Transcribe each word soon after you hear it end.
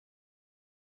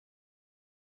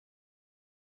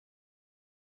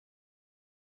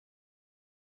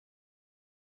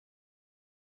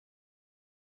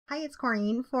Hi, it's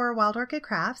Corinne for Wild Orchid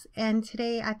Crafts, and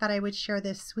today I thought I would share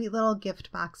this sweet little gift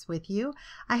box with you.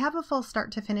 I have a full start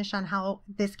to finish on how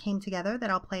this came together that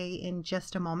I'll play in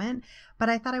just a moment, but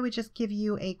I thought I would just give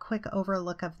you a quick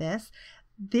overlook of this.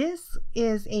 This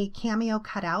is a cameo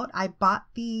cutout. I bought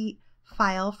the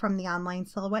file from the online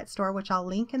silhouette store, which I'll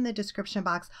link in the description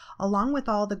box, along with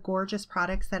all the gorgeous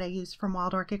products that I used from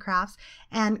Wild Orchid Crafts,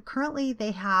 and currently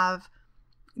they have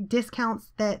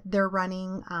discounts that they're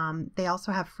running. They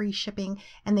also have free shipping,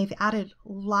 and they've added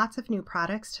lots of new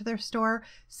products to their store.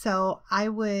 So I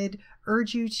would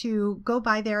urge you to go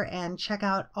by there and check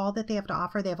out all that they have to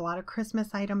offer. They have a lot of Christmas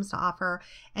items to offer,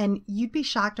 and you'd be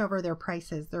shocked over their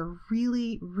prices. They're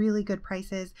really, really good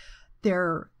prices.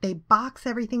 They box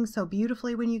everything so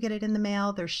beautifully when you get it in the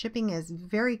mail. Their shipping is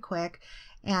very quick,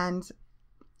 and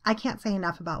I can't say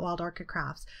enough about Wild Orchid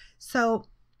Crafts. So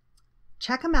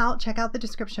check them out, check out the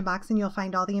description box, and you'll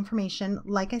find all the information.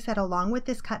 Like I said, along with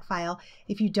this cut file,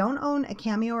 if you don't own a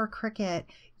Cameo or Cricut,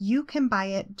 you can buy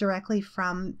it directly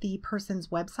from the person's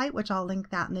website, which I'll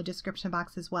link that in the description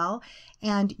box as well.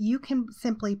 And you can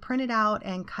simply print it out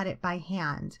and cut it by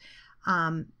hand.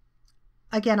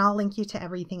 Again, I'll link you to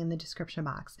everything in the description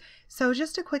box. So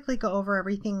just to quickly go over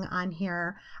everything on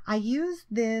here, I use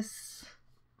this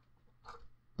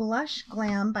Blush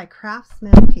Glam by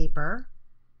Craftsman paper.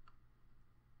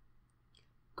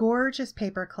 Gorgeous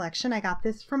paper collection. I got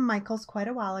this from Michael's quite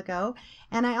a while ago,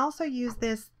 and I also use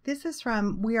this. This is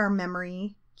from We Are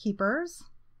Memory Keepers,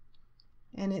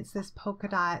 and it's this polka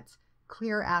dot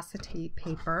clear acetate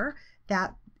paper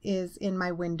that is in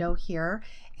my window here.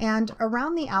 And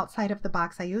around the outside of the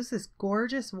box, I use this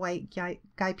gorgeous white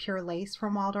Guipure lace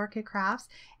from Wild Orchid Crafts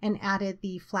and added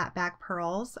the flat back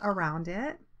pearls around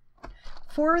it.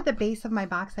 For the base of my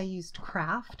box, I used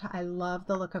Craft. I love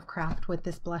the look of Craft with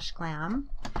this Blush Glam.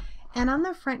 And on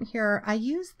the front here, I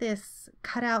use this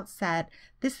cutout set.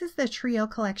 This is the Trio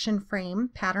Collection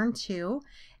Frame, Pattern 2.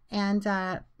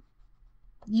 And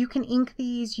you can ink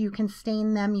these, you can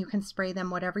stain them, you can spray them,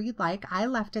 whatever you'd like. I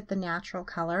left it the natural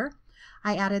color.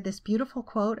 I added this beautiful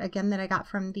quote, again, that I got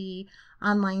from the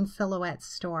online silhouette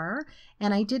store.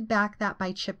 And I did back that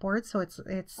by chipboard, so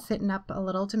it's sitting up a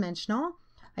little dimensional.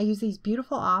 I use these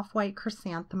beautiful off-white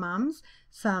chrysanthemums,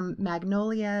 some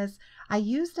magnolias. I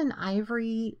used an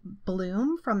ivory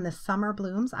bloom from the summer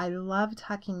blooms. I love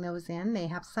tucking those in. They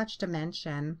have such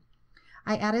dimension.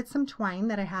 I added some twine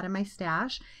that I had in my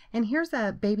stash. And here's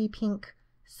a baby pink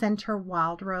center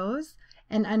wild rose.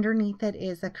 And underneath it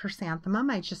is a chrysanthemum.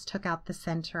 I just took out the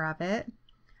center of it.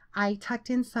 I tucked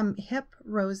in some hip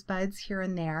rosebuds here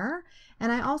and there. And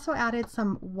I also added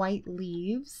some white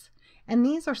leaves. And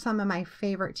these are some of my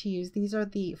favorite to use. These are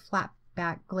the flat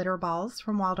back glitter balls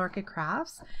from Wild Orchid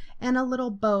Crafts, and a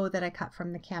little bow that I cut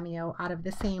from the Cameo out of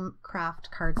the same craft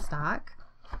cardstock.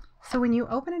 So when you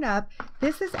open it up,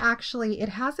 this is actually, it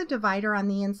has a divider on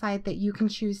the inside that you can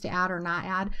choose to add or not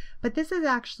add, but this is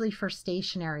actually for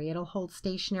stationery. It'll hold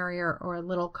stationery or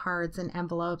little cards and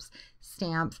envelopes,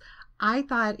 stamps. I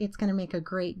thought it's going to make a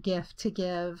great gift to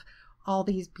give all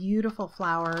these beautiful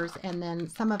flowers, and then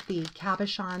some of the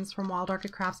cabochons from Wild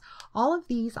Orchid Crafts. All of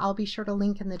these I'll be sure to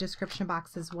link in the description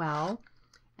box as well.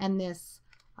 And this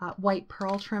white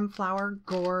pearl trim flower,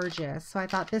 gorgeous. So I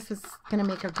thought this is going to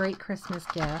make a great Christmas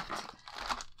gift,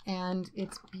 and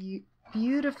it's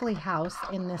beautifully housed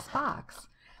in this box.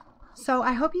 So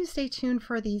I hope you stay tuned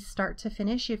for these start to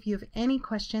finish. If you have any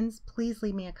questions, please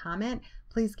leave me a comment.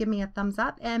 Please give me a thumbs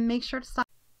up, and make sure to stop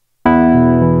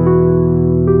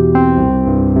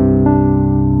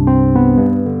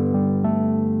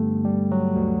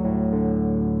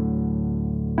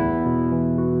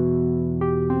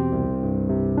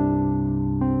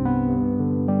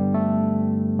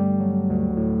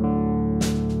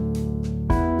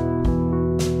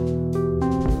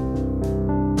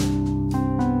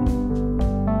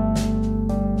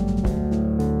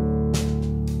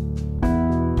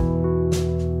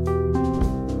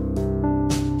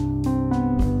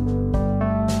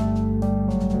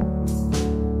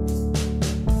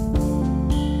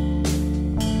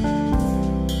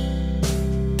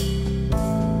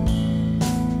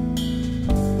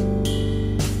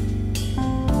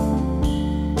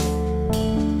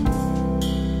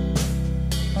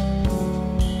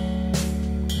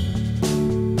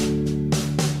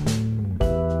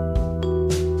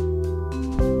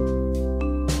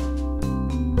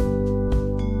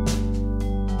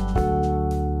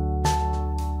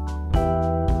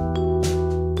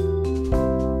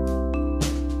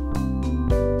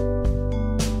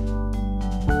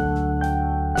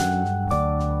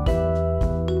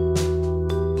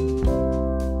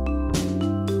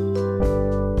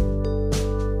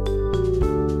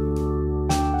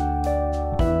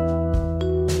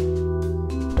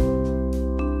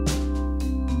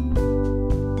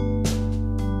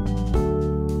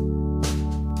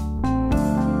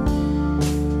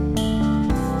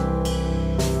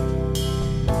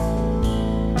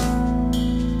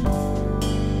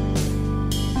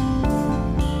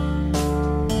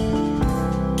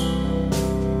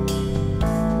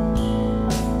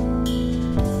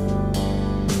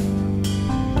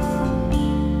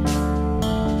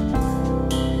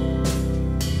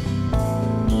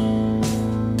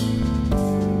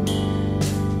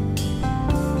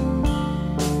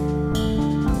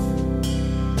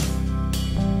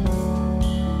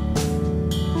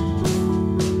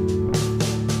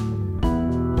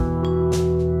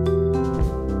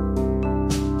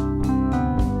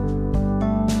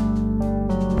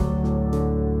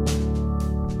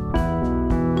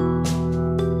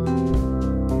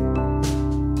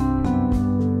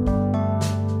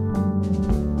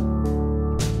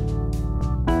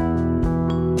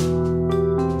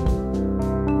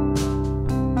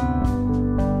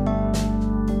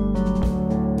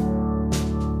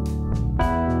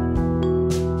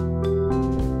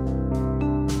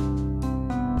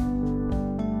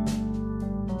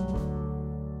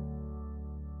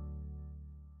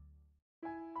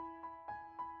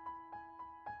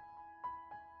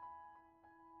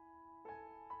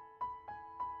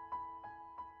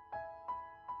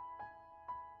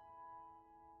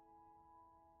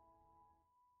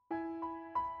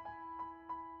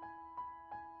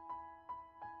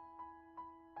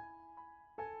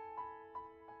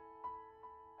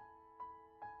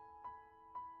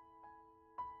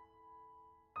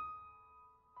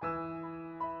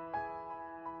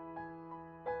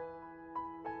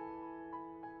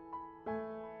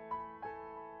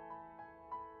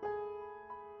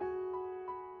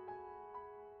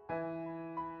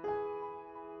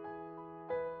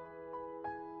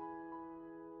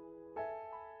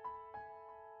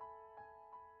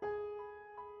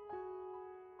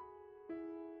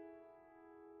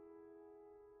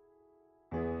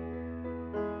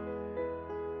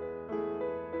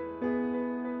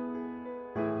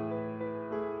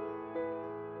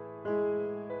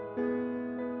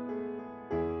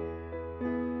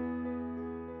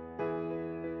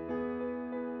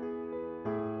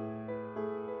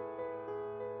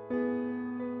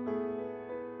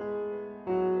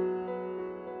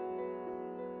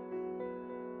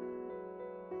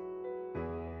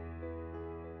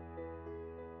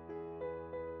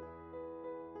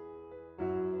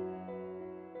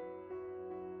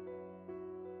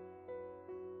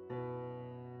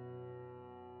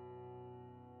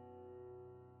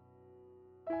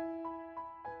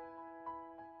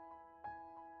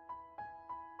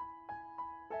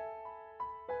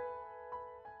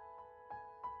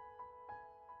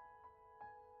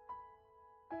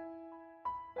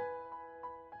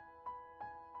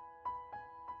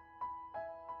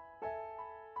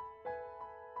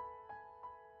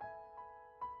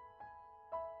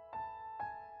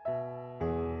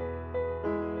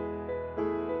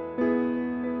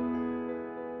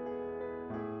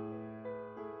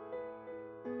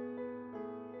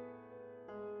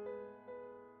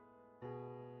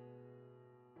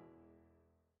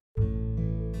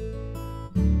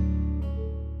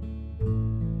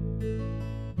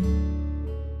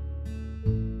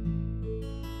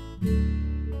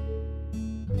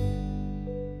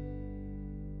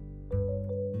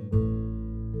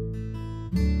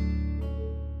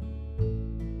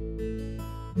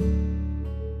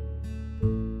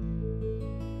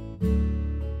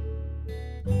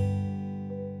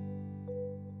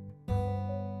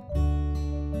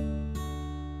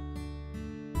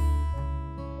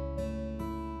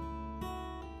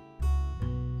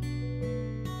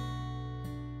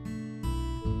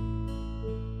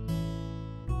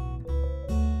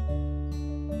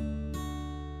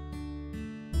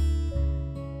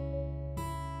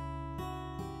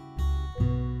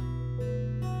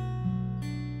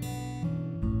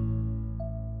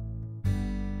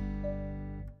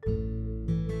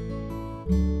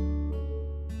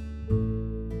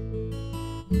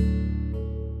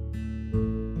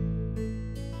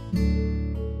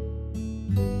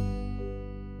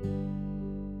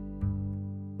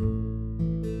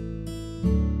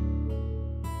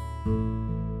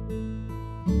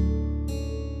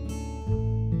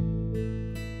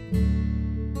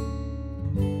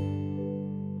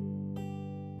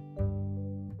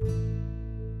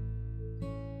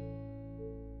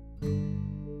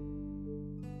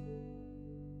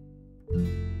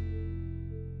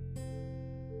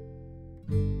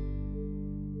you.